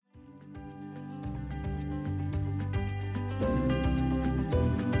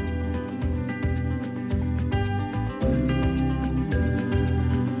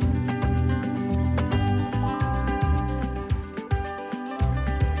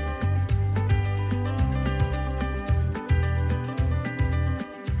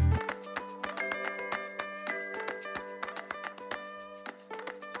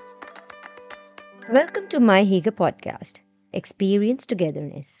Welcome to My Higa podcast, Experience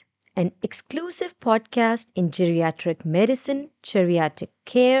Togetherness, an exclusive podcast in geriatric medicine, geriatric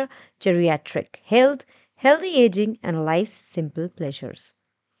care, geriatric health, healthy aging, and life's simple pleasures.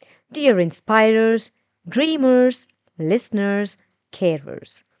 Dear inspirers, dreamers, listeners,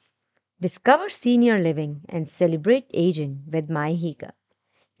 carers, discover senior living and celebrate aging with My Higa.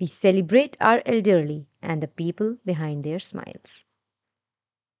 We celebrate our elderly and the people behind their smiles.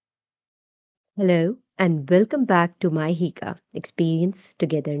 Hello, and welcome back to my Hika Experience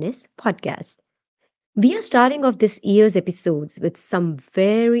Togetherness podcast. We are starting off this year's episodes with some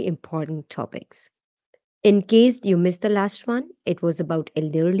very important topics. In case you missed the last one, it was about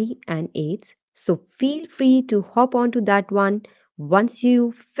elderly and AIDS, so feel free to hop onto that one once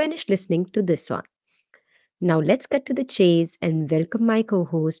you finish listening to this one. Now let's cut to the chase and welcome my co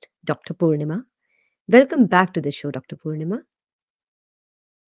host, Dr. Purnima. Welcome back to the show, Dr. Purnima.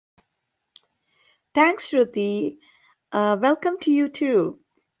 Thanks, Shruti. Welcome to you too.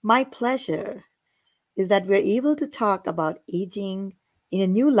 My pleasure is that we're able to talk about aging in a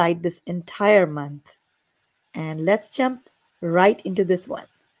new light this entire month. And let's jump right into this one.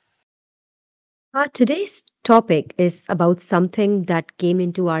 Today's topic is about something that came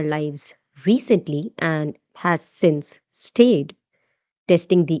into our lives recently and has since stayed,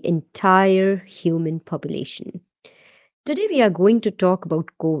 testing the entire human population. Today, we are going to talk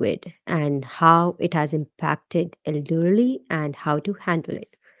about COVID and how it has impacted elderly and how to handle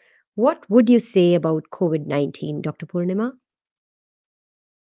it. What would you say about COVID 19, Dr. Purnima?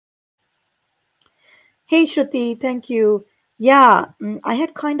 Hey, Shruti, thank you. Yeah, I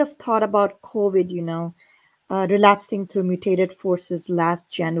had kind of thought about COVID, relapsing through mutated forces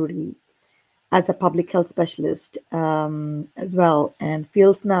last January as a public health specialist as well, and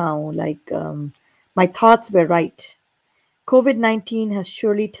feels now like my thoughts were right. COVID 19 has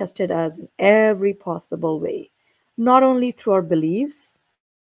surely tested us in every possible way, not only through our beliefs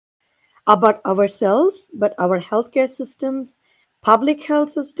about ourselves, but our healthcare systems, public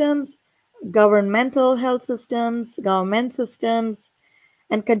health systems, governmental health systems, government systems,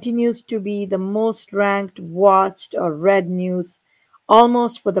 and continues to be the most ranked, watched, or read news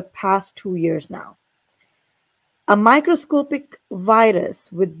almost for the past 2 years now. A microscopic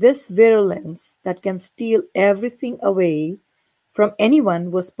virus with this virulence that can steal everything away from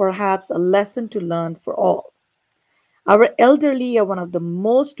anyone was perhaps a lesson to learn for all. Our elderly are one of the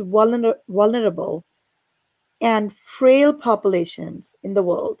most vulnerable and frail populations in the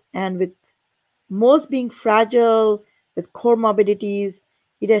world, and with most being fragile with comorbidities,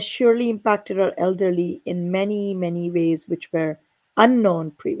 it has surely impacted our elderly in many, many ways which were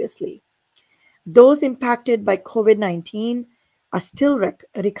unknown previously. Those impacted by COVID 19 are still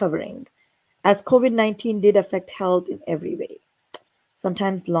recovering, as COVID 19 did affect health in every way,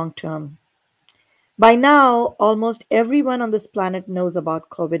 sometimes long term. By now, almost everyone on this planet knows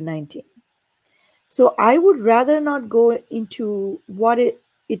about COVID 19. So I would rather not go into what it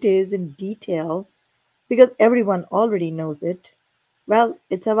is in detail because everyone already knows it. Well,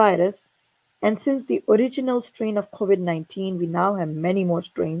 it's a virus. And since the original strain of COVID 19, we now have many more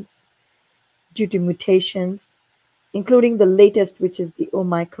strains due to mutations, including the latest, which is the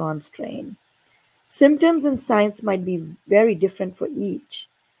Omicron strain. Symptoms and signs might be very different for each,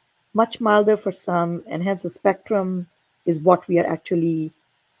 much milder for some, and hence the spectrum is what we are actually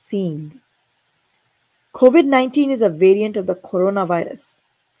seeing. COVID 19 is a variant of the coronavirus,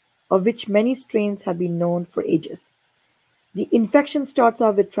 of which many strains have been known for ages. The infection starts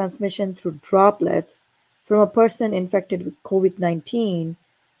off with transmission through droplets from a person infected with COVID 19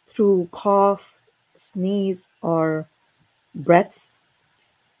 through cough, sneeze, or breaths.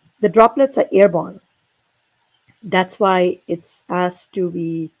 The droplets are airborne. That's why it's asked to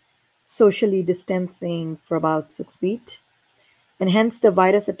be socially distancing for about 6 feet, and hence the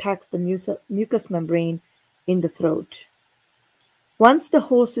virus attacks the mucous membrane in the throat. Once the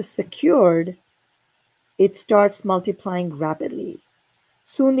host is secured, it starts multiplying rapidly.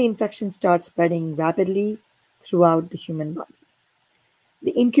 Soon the infection starts spreading rapidly throughout the human body.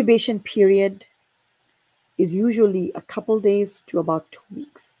 The incubation period is usually a couple days to about 2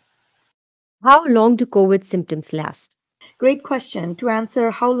 weeks. How long do COVID symptoms last? Great question. To answer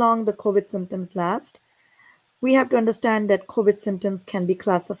how long the COVID symptoms last, we have to understand that COVID symptoms can be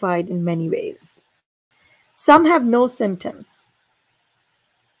classified in many ways. Some have no symptoms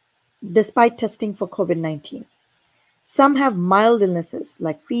despite testing for COVID 19. Some have mild illnesses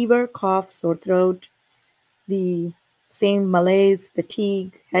like fever, cough, sore throat, the same malaise,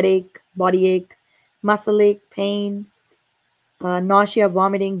 fatigue, headache, body ache, muscle ache, pain, nausea,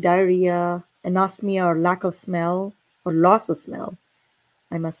 vomiting, diarrhea, anosmia or lack of smell or loss of smell,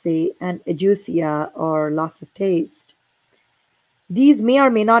 I must say, and ageusia or loss of taste. These may or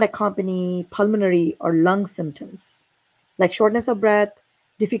may not accompany pulmonary or lung symptoms like shortness of breath,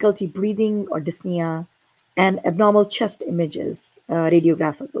 difficulty breathing or dyspnea, and abnormal chest images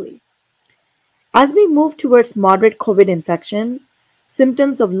radiographically. As we move towards moderate COVID infection,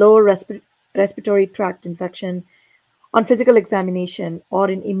 symptoms of lower respiratory tract infection on physical examination or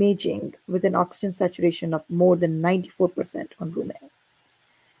in imaging with an oxygen saturation of more than 94% on room air.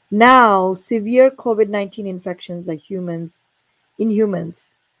 Now, severe COVID-19 infections in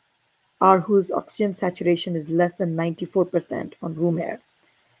humans are whose oxygen saturation is less than 94% on room air,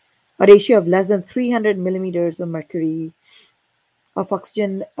 a ratio of less than 300 millimeters of mercury of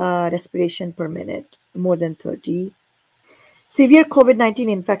oxygen respiration per minute, more than 30. Severe COVID-19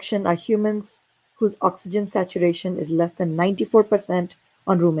 infection are humans whose oxygen saturation is less than 94%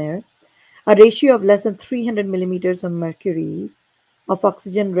 on room air, a ratio of less than 300 millimeters of mercury of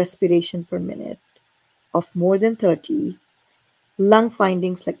oxygen respiration per minute of more than 30, lung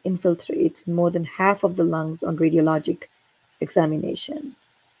findings like infiltrates in more than half of the lungs on radiologic examination.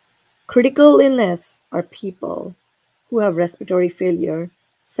 Critical illness are people who have respiratory failure,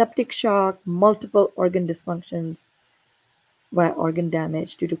 septic shock, multiple organ dysfunctions via organ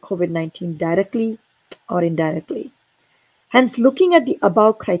damage due to COVID-19 directly or indirectly. Hence, looking at the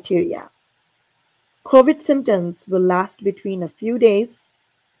above criteria, COVID symptoms will last between a few days,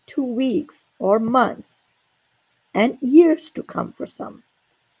 2 weeks, or months, and years to come for some.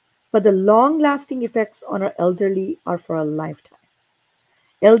 But the long lasting effects on our elderly are for a lifetime.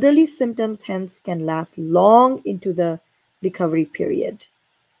 Elderly symptoms, hence, can last long into the recovery period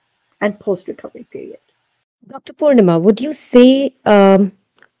and post recovery period. Dr. Purnima, would you say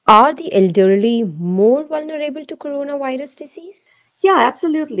are the elderly more vulnerable to coronavirus disease? Yeah,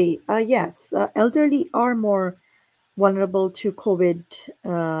 absolutely. Yes, elderly are more vulnerable to COVID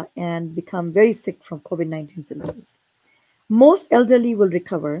and become very sick from COVID-19 symptoms. Most elderly will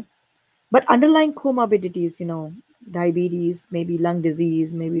recover, but underlying comorbidities, diabetes, maybe lung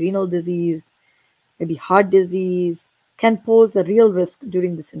disease, maybe renal disease, maybe heart disease, can pose a real risk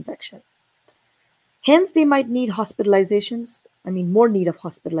during this infection. Hence, they might need hospitalizations, more need of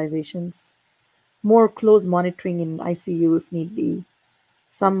hospitalizations, more close monitoring in ICU if need be.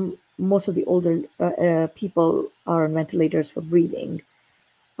 Most of the older people are on ventilators for breathing,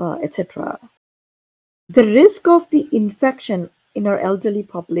 etc. The risk of the infection in our elderly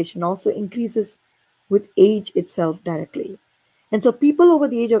population also increases with age itself directly. And so people over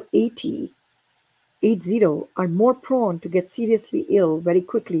the age of 80 are more prone to get seriously ill very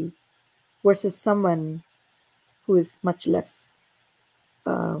quickly versus someone who is much less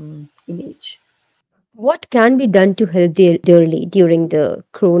in age. What can be done to help the elderly during the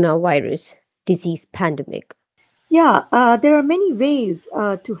coronavirus disease pandemic? Yeah, there are many ways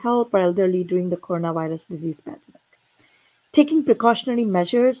to help our elderly during the coronavirus disease pandemic. Taking precautionary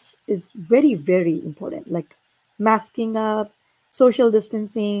measures is very, very important, like masking up, social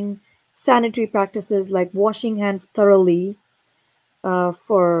distancing, sanitary practices like washing hands thoroughly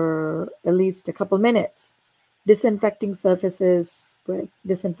for at least a couple minutes, disinfecting surfaces with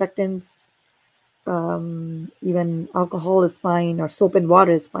disinfectants, even alcohol is fine, or soap and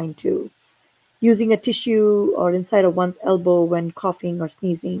water is fine too. Using a tissue or inside of one's elbow when coughing or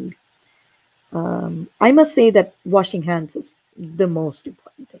sneezing. I must say that washing hands is the most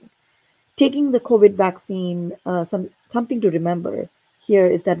important thing. Taking the COVID vaccine, something to remember here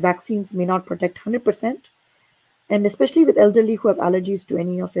is that vaccines may not protect 100%, and especially with elderly who have allergies to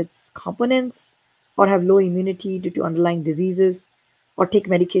any of its components or have low immunity due to underlying diseases or take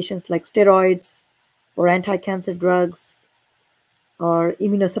medications like steroids or anti-cancer drugs or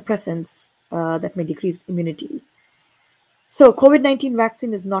immunosuppressants that may decrease immunity. So, COVID-19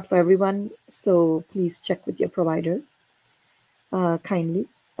 vaccine is not for everyone, so please check with your provider kindly.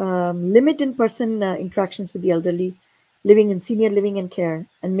 Limit in person interactions with the elderly living in senior living and care,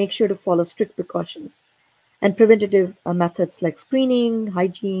 and make sure to follow strict precautions and preventative methods like screening,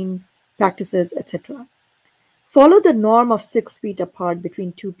 hygiene practices, etc. Follow the norm of 6 feet apart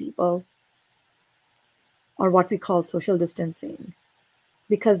between two people, or what we call social distancing,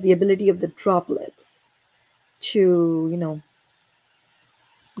 because the ability of the droplets to,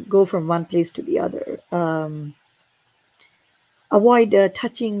 go from one place to the other. Avoid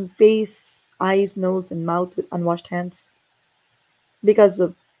touching face, eyes, nose, and mouth with unwashed hands because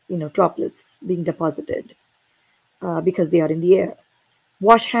of droplets being deposited because they are in the air.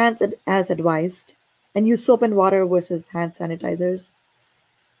 Wash hands as advised, and use soap and water versus hand sanitizers.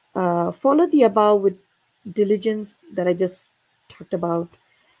 Follow the above with diligence that I just talked about.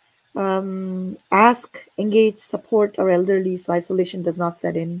 Ask, engage, support our elderly so isolation does not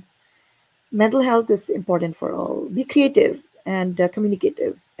set in. Mental health is important for all. Be creative and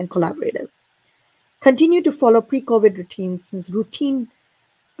communicative and collaborative. Continue to follow pre COVID routines since routine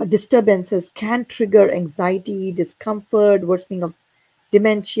disturbances can trigger anxiety, discomfort, worsening of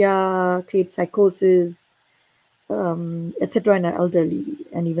dementia, create psychosis, etc., in our elderly,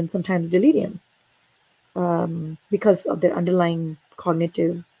 and even sometimes delirium because of their underlying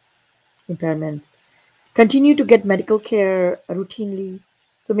cognitive impairments. Continue to get medical care routinely.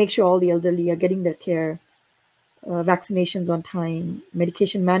 So make sure all the elderly are getting their care, vaccinations on time,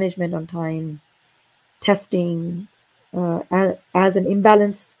 medication management on time, testing, as an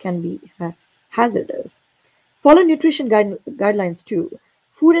imbalance can be hazardous. Follow nutrition guidelines too.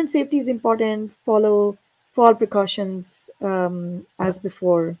 Food and safety is important. Follow fall precautions as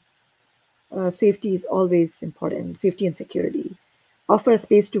before. Safety is always important. Safety and security. Offer a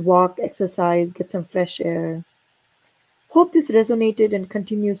space to walk, exercise, get some fresh air. Hope this resonated and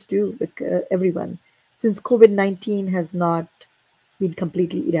continues to with everyone since COVID-19 has not been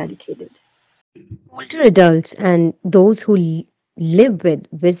completely eradicated. Older adults and those who live with,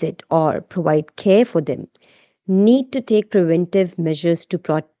 visit, or provide care for them need to take preventive measures to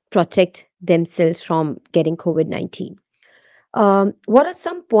protect themselves from getting COVID 19. What are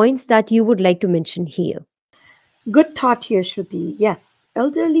some points that you would like to mention here? Good thought here, Shruti. Yes,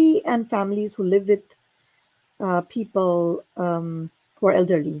 elderly and families who live with people who are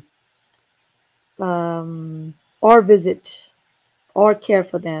elderly or visit or care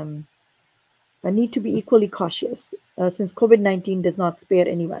for them need to be equally cautious since COVID 19 does not spare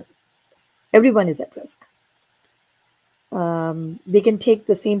anyone. Everyone is at risk. They can take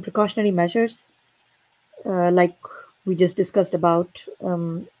the same precautionary measures like we just discussed about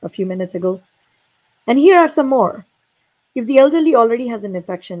a few minutes ago. And here are some more. If the elderly already has an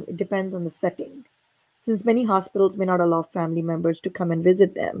infection, it depends on the setting. Since many hospitals may not allow family members to come and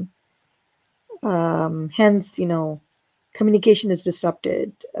visit them, hence, communication is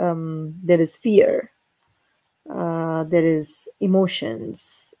disrupted. There is fear, there is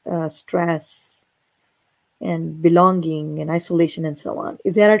emotions, stress, and belonging, and isolation, and so on.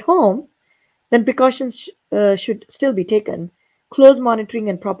 If they are at home, then precautions should still be taken. Close monitoring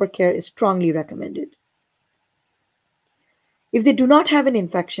and proper care is strongly recommended. If they do not have an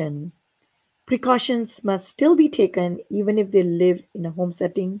infection, precautions must still be taken even if they live in a home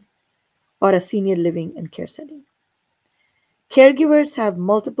setting or a senior living and care setting. Caregivers have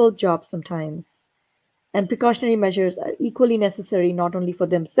multiple jobs sometimes, and precautionary measures are equally necessary not only for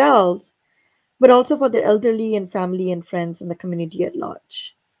themselves, but also for their elderly and family and friends and the community at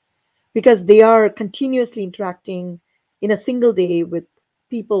large, because they are continuously interacting in a single day with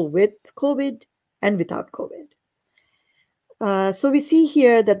people with COVID and without COVID. So we see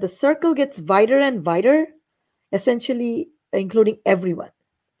here that the circle gets wider and wider, essentially including everyone.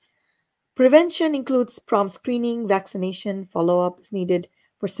 Prevention includes prompt screening, vaccination, follow up is needed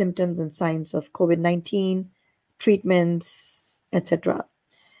for symptoms and signs of COVID 19, treatments, etc.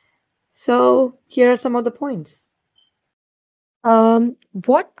 So here are some of the points.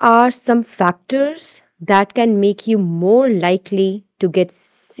 What are some factors that can make you more likely to get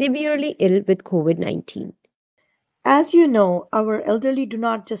severely ill with COVID 19? As you know, our elderly do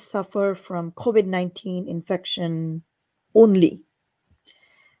not just suffer from COVID 19 infection only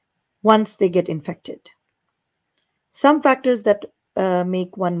once they get infected. Some factors that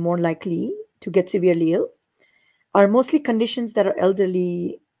make one more likely to get severely ill are mostly conditions that our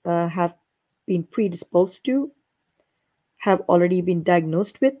elderly have been predisposed to, have already been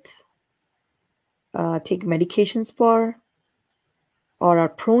diagnosed with, take medications for, or are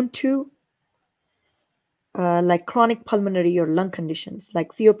prone to, like chronic pulmonary or lung conditions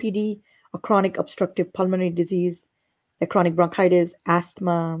like COPD or chronic obstructive pulmonary disease, like chronic bronchitis,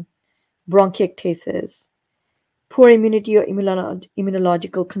 asthma, bronchiectasis, poor immunity or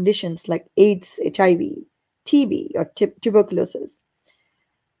immunological conditions like AIDS, HIV, TB, or tuberculosis,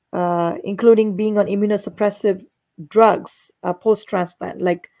 including being on immunosuppressive drugs post transplant,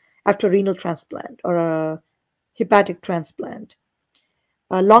 like after renal transplant or a hepatic transplant,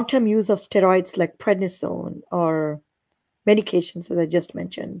 long term use of steroids like prednisone or medications, as I just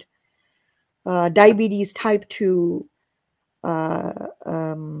mentioned, diabetes type 2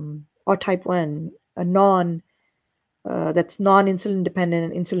 or type 1, a that's non insulin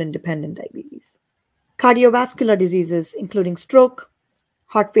dependent and insulin dependent diabetes. Cardiovascular diseases, including stroke,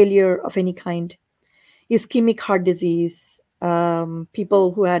 heart failure of any kind, ischemic heart disease,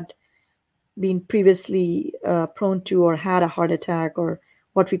 people who had been previously prone to or had a heart attack or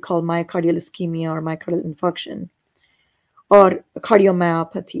what we call myocardial ischemia or myocardial infarction, or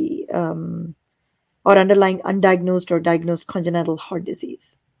cardiomyopathy, or underlying undiagnosed or diagnosed congenital heart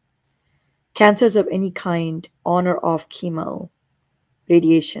disease, cancers of any kind on or off chemo,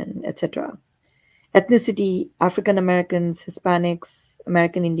 radiation, etc. Ethnicity: African Americans, Hispanics,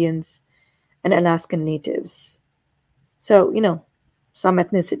 American Indians, and Alaskan natives. So, some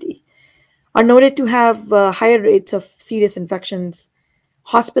ethnicity are noted to have higher rates of serious infections.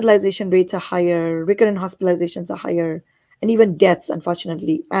 Hospitalization rates are higher, recurrent hospitalizations are higher, and even deaths,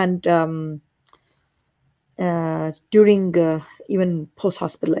 unfortunately, and during even post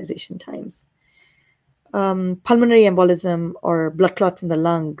hospitalization times. Pulmonary embolism or blood clots in the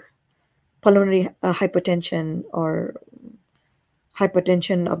lung, pulmonary hypertension or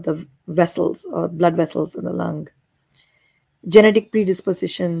hypertension of the vessels or blood vessels in the lung, genetic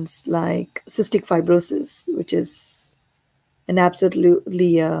predispositions like cystic fibrosis, which is an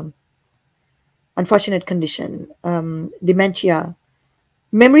absolutely unfortunate condition, dementia,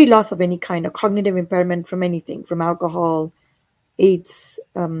 memory loss of any kind, or cognitive impairment from anything, from alcohol, AIDS,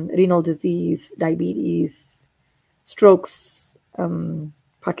 renal disease, diabetes, strokes,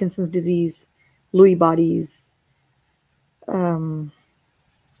 Parkinson's disease, Lewy bodies, Alzheimer's,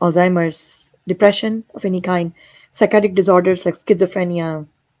 depression of any kind, psychotic disorders like schizophrenia,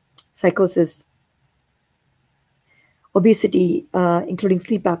 psychosis, obesity, including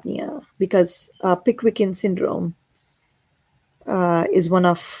sleep apnea, because Pickwickian syndrome is one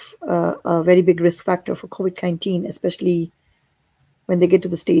of a very big risk factor for COVID 19, especially when they get to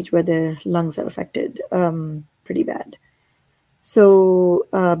the stage where their lungs are affected pretty bad. So,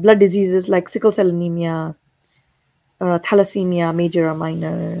 blood diseases like sickle cell anemia, thalassemia, major or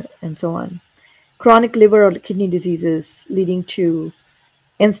minor, and so on. Chronic liver or kidney diseases leading to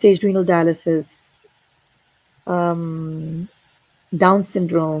end stage renal dialysis, um, Down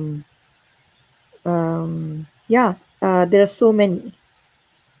syndrome. Yeah, there are so many.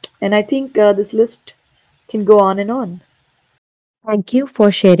 And I think this list can go on and on. Thank you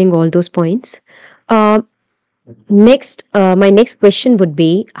for sharing all those points. Uh, my next question would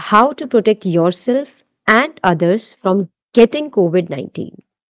be how to protect yourself and others from getting COVID 19.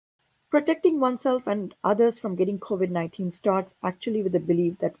 Protecting oneself and others from getting COVID 19 starts actually with the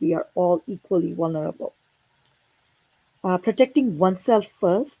belief that we are all equally vulnerable. Protecting oneself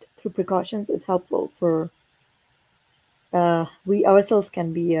first through precautions is helpful for we ourselves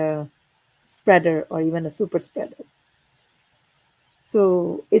can be a spreader or even a super spreader.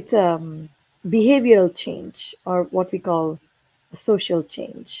 So it's behavioral change or what we call a social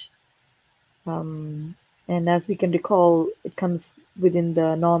change. Um, and as we can recall, it comes within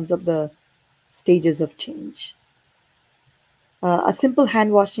the norms of the stages of change. A simple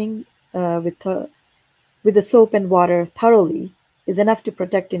hand washing with the soap and water thoroughly is enough to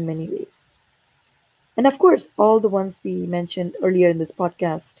protect in many ways. And of course, all the ones we mentioned earlier in this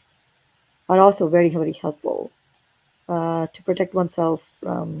podcast are also very, very helpful to protect oneself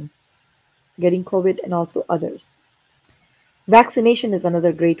from getting COVID and also others. Vaccination is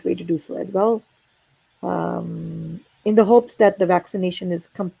another great way to do so as well, in the hopes that the vaccination is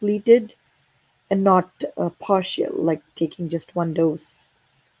completed and not partial, like taking just one dose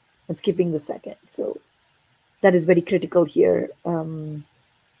and skipping the second. So that is very critical here.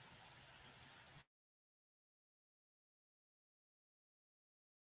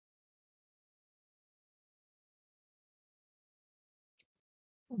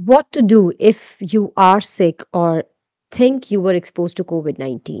 What to do if you are sick or think you were exposed to COVID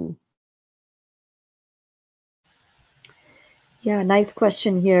 19? Yeah, nice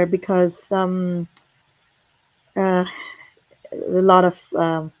question here because uh, a lot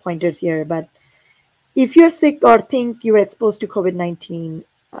of pointers here. But if you're sick or think you were exposed to COVID 19,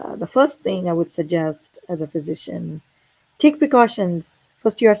 the first thing I would suggest as a physician, take precautions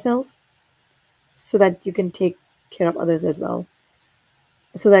first yourself so that you can take care of others as well,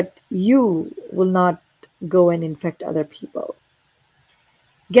 so that you will not go and infect other people.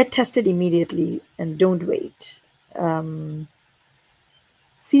 Get tested immediately and don't wait. Um,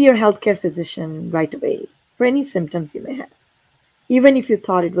 See your healthcare physician right away for any symptoms you may have. Even if you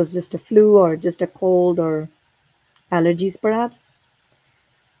thought it was just a flu or just a cold or allergies, perhaps,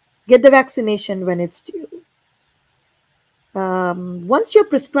 get the vaccination when it's due. Once you're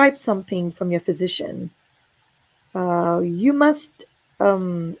prescribed something from your physician, you must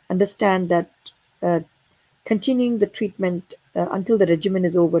understand that uh, continuing the treatment until the regimen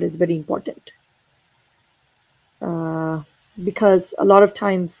is over is very important uh, because a lot of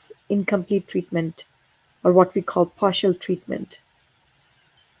times incomplete treatment or what we call partial treatment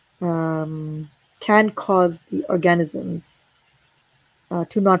um, can cause the organisms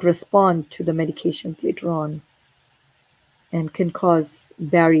to not respond to the medications later on. and can cause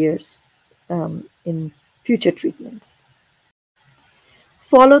barriers in future treatments.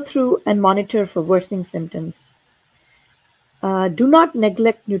 Follow through and monitor for worsening symptoms. Do not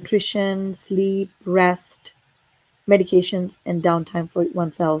neglect nutrition, sleep, rest, medications, and downtime for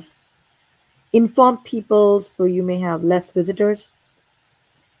oneself. Inform people so you may have less visitors.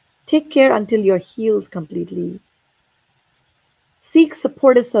 Take care until you're healed completely. Seek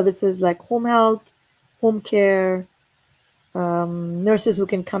supportive services like home health, home care, nurses who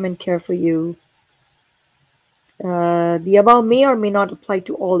can come and care for you. The above may or may not apply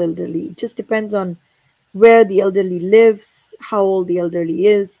to all elderly. It just depends on where the elderly lives, how old the elderly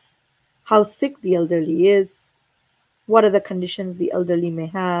is, how sick the elderly is, what other conditions the elderly may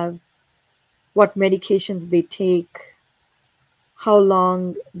have, what medications they take, how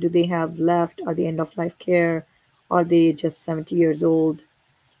long do they have left, are they end of life care, are they just 70 years old.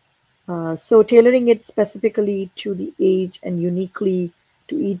 So tailoring it specifically to the age and uniquely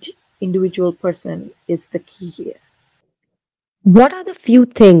to each individual person is the key here. What are the few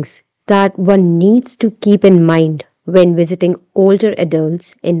things that one needs to keep in mind when visiting older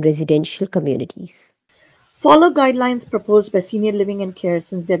adults in residential communities? Follow guidelines proposed by senior living and care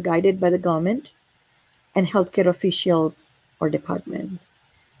since they're guided by the government and healthcare officials or departments.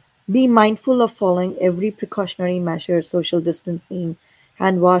 Be mindful of following every precautionary measure, social distancing,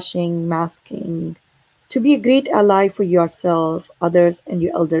 hand washing, masking, to be a great ally for yourself, others, and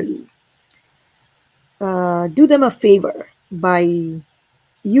your elderly. Do them a favor by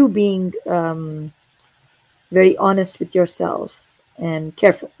you being very honest with yourself and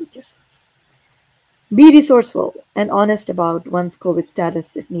careful with yourself. Be resourceful and honest about one's COVID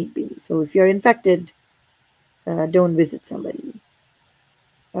status if need be. So, if you're infected, don't visit somebody.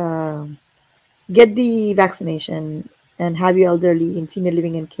 Um, get the vaccination and have your elderly in senior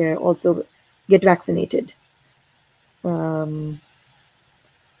living and care also get vaccinated. Um,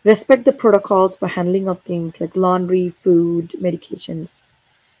 Respect the protocols for handling of things like laundry, food, medications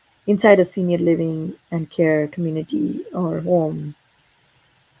inside a senior living and care community or home.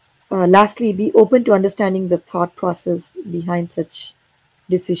 Lastly, be open to understanding the thought process behind such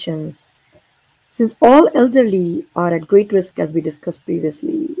decisions. Since all elderly are at great risk, as we discussed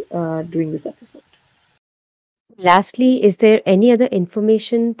previously during this episode. Lastly, is there any other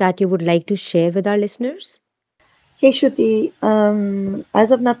information that you would like to share with our listeners? Hey Shruti,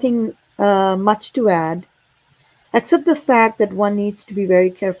 as of nothing much to add, except the fact that one needs to be very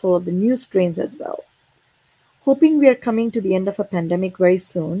careful of the new strains as well. Hoping we are coming to the end of a pandemic very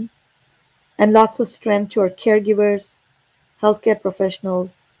soon, and lots of strength to our caregivers, healthcare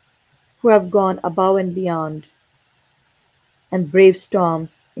professionals who have gone above and beyond and brave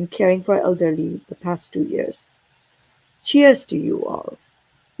storms in caring for our elderly the past 2 years. Cheers to you all.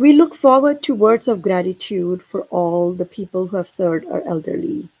 We look forward to words of gratitude for all the people who have served our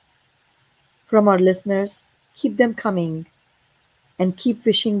elderly. From our listeners, keep them coming and keep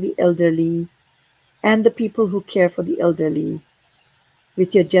wishing the elderly and the people who care for the elderly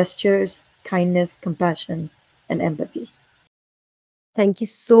with your gestures, kindness, compassion, and empathy. Thank you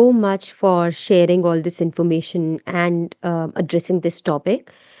so much for sharing all this information and addressing this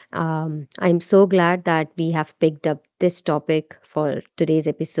topic. I'm so glad that we have picked up this topic for today's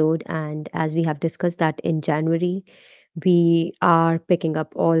episode. And as we have discussed that in January, we are picking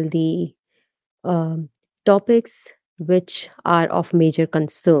up all the um, topics which are of major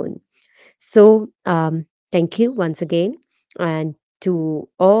concern. So, thank you once again. And to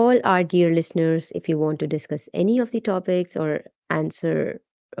all our dear listeners, if you want to discuss any of the topics or answer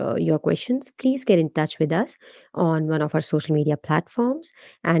your questions, please get in touch with us on one of our social media platforms,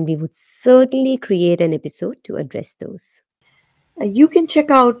 and we would certainly create an episode to address those. You can check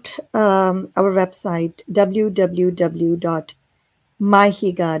out our website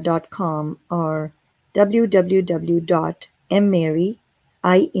www.myhiga.com or www.mmary,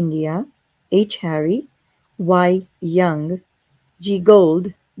 I India, H Harry, Y Young, G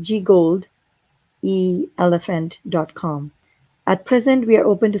Gold, G Gold, E Elephant.com. At present, we are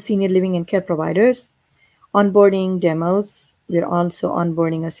open to senior living and care providers, onboarding demos. We're also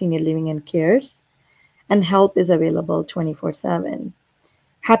onboarding our senior living and cares, and help is available 24/7.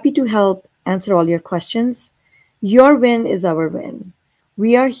 Happy to help answer all your questions. Your win is our win.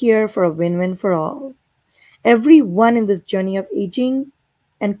 We are here for a win win for all. Everyone in this journey of aging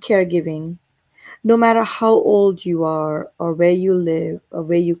and caregiving, no matter how old you are, or where you live, or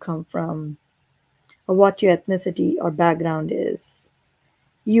where you come from, or what your ethnicity or background is,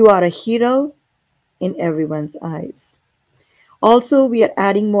 you are a hero in everyone's eyes. Also, we are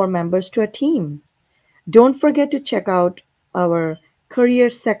adding more members to our team. Don't forget to check out our career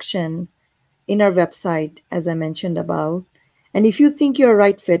section in our website, as I mentioned above. And if you think you're a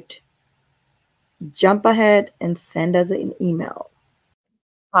right fit, jump ahead and send us an email.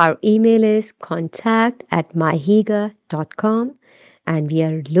 Our email is contact@myhiga.com, and we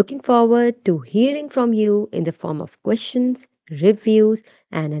are looking forward to hearing from you in the form of questions, reviews,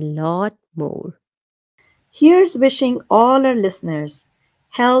 and a lot more. Here's wishing all our listeners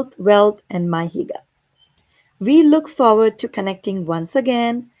health, wealth, and Mahiga. We look forward to connecting once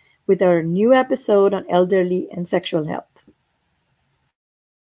again with our new episode on elderly and sexual health.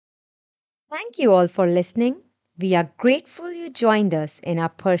 Thank you all for listening. We are grateful you joined us in our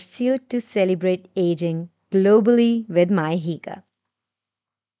pursuit to celebrate aging globally with MyHiga.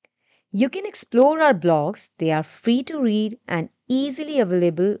 You can explore our blogs, they are free to read and easily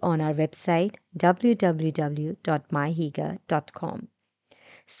available on our website www.myhiga.com.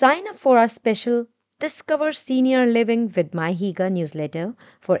 Sign up for our special Discover Senior Living with MyHiga newsletter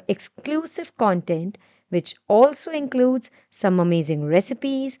for exclusive content, which also includes some amazing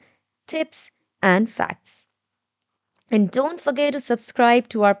recipes, tips, and facts. And don't forget to subscribe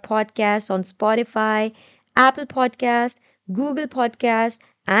to our podcast on Spotify, Apple Podcast, Google Podcast,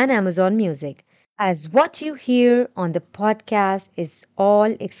 and Amazon Music. As what you hear on the podcast is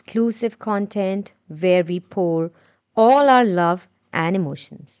all exclusive content where we pour all our love and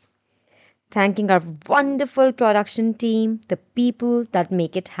emotions. Thanking our wonderful production team, the people that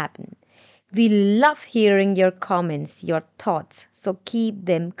make it happen. We love hearing your comments, your thoughts, so keep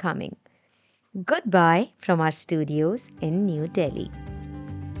them coming. Goodbye from our studios in New Delhi.